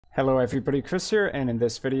Hello everybody, Chris here, and in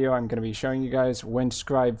this video I'm going to be showing you guys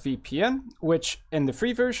windscribe-VPN, which in the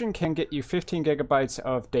free version can get you 15 gigabytes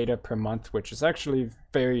of data per month, which is actually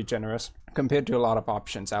very generous compared to a lot of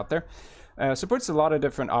options out there. Supports a lot of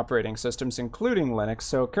different operating systems, including Linux.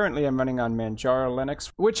 So currently I'm running on Manjaro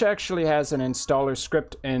Linux, which actually has an installer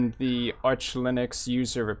script in the Arch Linux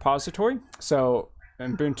user repository. So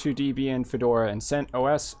Ubuntu, Debian, Fedora, and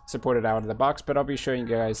CentOS supported out of the box, but I'll be showing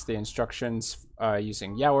you guys the instructions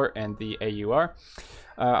using yaourt and the AUR.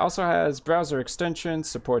 Also has browser extensions,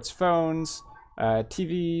 supports phones,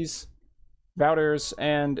 TVs, routers,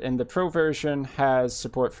 and in the Pro version has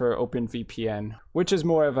support for OpenVPN, which is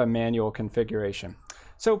more of a manual configuration.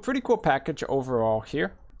 So pretty cool package overall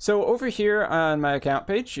here. So over here on my account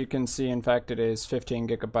page, you can see, in fact, it is 15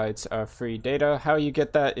 gigabytes of free data. How you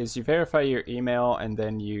get that is you verify your email and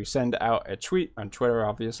then you send out a tweet on Twitter,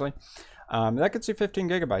 obviously. That gets you 15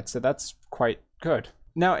 gigabytes, so that's quite good.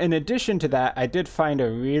 Now, in addition to that, I did find a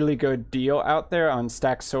really good deal out there on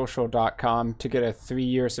stacksocial.com to get a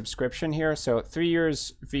 3-year subscription here. So 3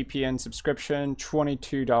 years VPN subscription,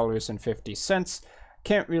 $22.50.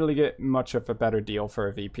 Can't really get much of a better deal for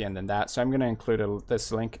a VPN than that, so I'm going to include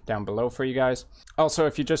this link down below for you guys. Also,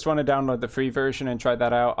 if you just want to download the free version and try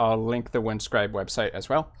that out, I'll link the Windscribe website as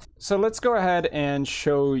well. So let's go ahead and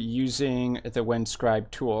show using the Windscribe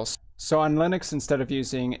tools. So on Linux, instead of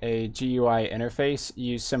using a GUI interface,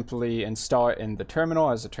 you simply install it in the terminal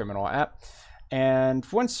as a terminal app. And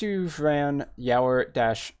once you've ran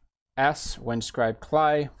yaourt-s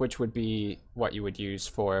windscribe-cli, which would be what you would use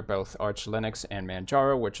for both Arch Linux and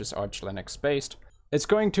Manjaro, which is Arch Linux based, it's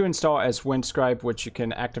going to install as Windscribe, which you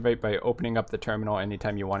can activate by opening up the terminal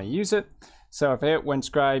anytime you want to use it. So if I hit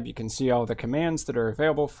Windscribe, you can see all the commands that are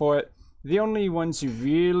available for it. The only ones you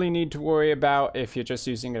really need to worry about if you're just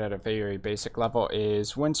using it at a very basic level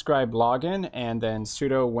is windscribe login and then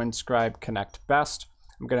sudo windscribe connect best.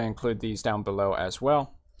 I'm going to include these down below as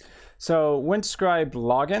well. So windscribe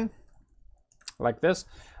login, like this,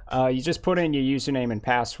 you just put in your username and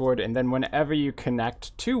password, and then whenever you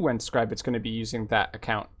connect to Windscribe, it's going to be using that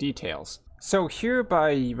account details. So here,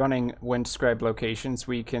 by running Windscribe locations,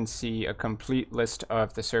 we can see a complete list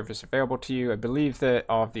of the servers available to you. I believe that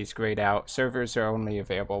all of these grayed out servers are only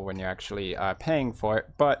available when you're actually paying for it,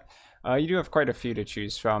 but you do have quite a few to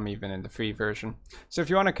choose from, even in the free version. So if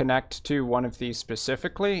you want to connect to one of these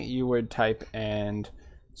specifically, you would type in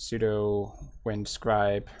sudo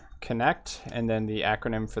windscribe connect and then the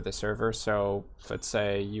acronym for the server. So let's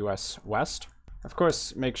say US West. Of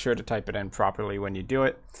course, make sure to type it in properly when you do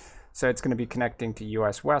it. So it's going to be connecting to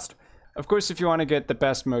US West. Of course, if you want to get the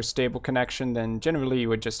best, most stable connection, then generally you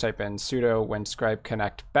would just type in sudo windscribe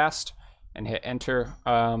connect best and hit enter.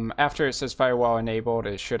 After it says firewall enabled,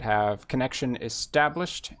 it should have connection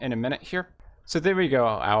established in a minute here. So there we go.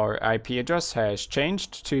 Our IP address has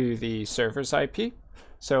changed to the server's IP.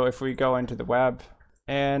 So if we go into the web,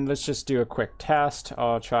 and let's just do a quick test.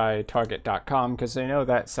 I'll try target.com because I know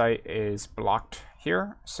that site is blocked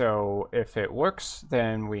here. So if it works,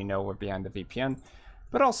 then we know we're behind the VPN.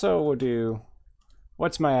 But also we'll do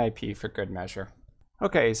what's my IP for good measure.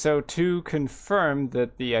 Okay, so to confirm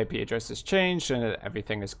that the IP address has changed and that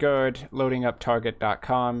everything is good, loading up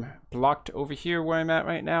target.com, blocked over here where I'm at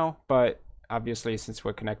right now. But obviously, since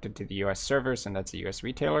we're connected to the US servers and that's a US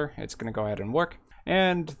retailer, it's going to go ahead and work.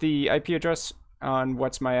 And the IP address on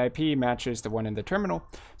what's my IP matches the one in the terminal.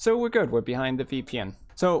 So we're good, we're behind the VPN.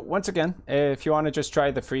 So once again, if you want to just try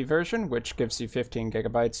the free version, which gives you 15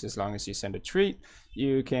 gigabytes as long as you send a tweet,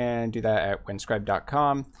 you can do that at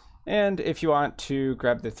windscribe.com. And if you want to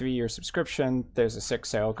grab the 3-year subscription, there's a 6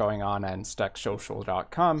 sale going on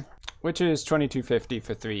stacksocial.com, which is $22.50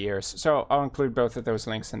 for 3 years. So I'll include both of those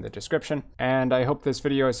links in the description. And I hope this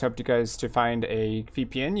video has helped you guys to find a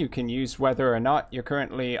VPN you can use whether or not you're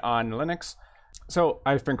currently on Linux. So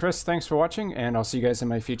I've been Chris, thanks for watching, and I'll see you guys in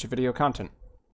my future video content.